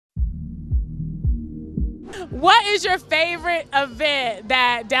What is your favorite event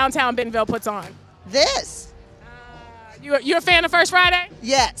that Downtown Bentonville puts on? This. You're a fan of First Friday?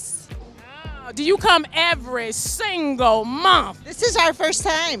 Yes. Do you come every single month? This is our first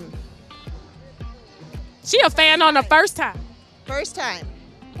time. She a fan on the first time. First time.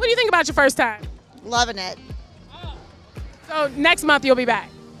 What do you think about your first time? Loving it. So next month you'll be back?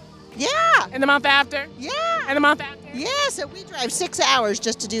 Yeah. And the month after? Yeah. And the month after? Yeah, so we drive 6 hours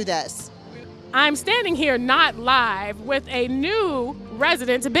just to do this. I'm standing here not live with a new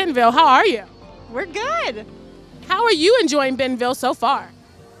resident to Bentonville. How are you? We're good. How are you enjoying Bentonville so far?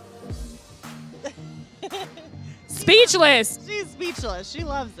 Speechless. She's speechless. She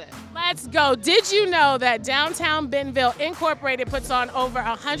loves it. Let's go. Did you know that Downtown Bentonville Incorporated puts on over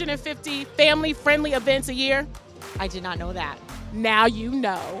 150 family-friendly events a year? I did not know that. Now you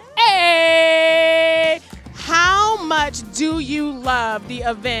know. Hey! How much do you love the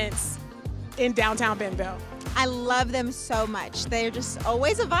events in Downtown Bentonville? I love them so much. They're just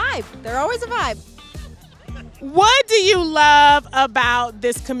always a vibe. They're always a vibe. What do you love about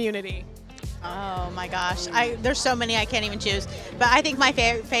this community? Oh my gosh. There's so many I can't even choose. But I think my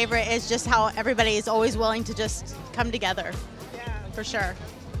favorite is just how everybody is always willing to just come together. Yeah, for sure.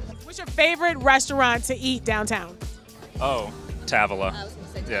 What's your favorite restaurant to eat downtown? Oh, Tavola. I was gonna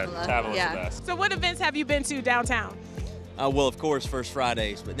say Yeah, Tavola. Tavola's Yeah. the best. So what events have you been to downtown? Well, of course, First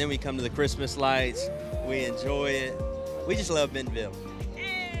Fridays, but then we come to the Christmas lights. We enjoy it. We just love Bentonville.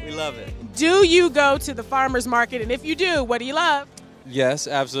 We love it. Do you go to the farmer's market? And if you do, what do you love? Yes,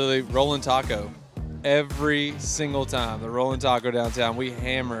 absolutely. Rolling Taco. Every single time. The Rolling Taco downtown, we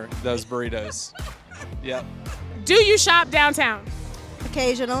hammer those burritos. Yep. Do you shop downtown?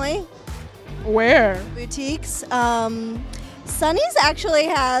 Occasionally. Where? Boutiques. Sunny's actually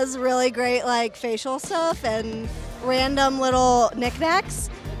has really great like facial stuff and random little knickknacks.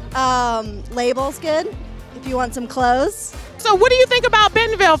 Label's good if you want some clothes. So what do you think about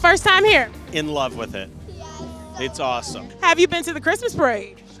Bentonville first time here? In love with it. It's awesome. Have you been to the Christmas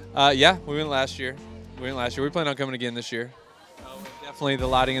parade? Yeah, we went last year. We plan on coming again this year. Definitely the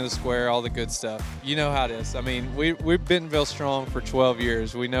lighting of the square, all the good stuff. You know how it is. I mean, we've Bentonville strong for 12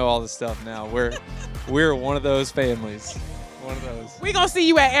 years. We know all the stuff now. We're one of those families. One of those. We gonna see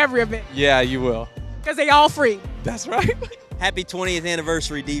you at every event. Yeah, you will. Because they all free. That's right. Happy 20th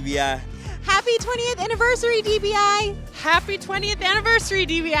anniversary, DBI. Happy 20th anniversary, DBI. Happy 20th anniversary,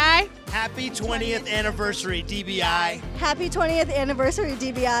 DBI. Happy 20th anniversary, DBI. Happy 20th anniversary,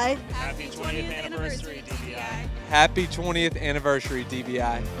 DBI. Happy 20th anniversary, DBI. Happy 20th anniversary,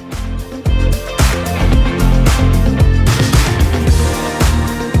 DBI.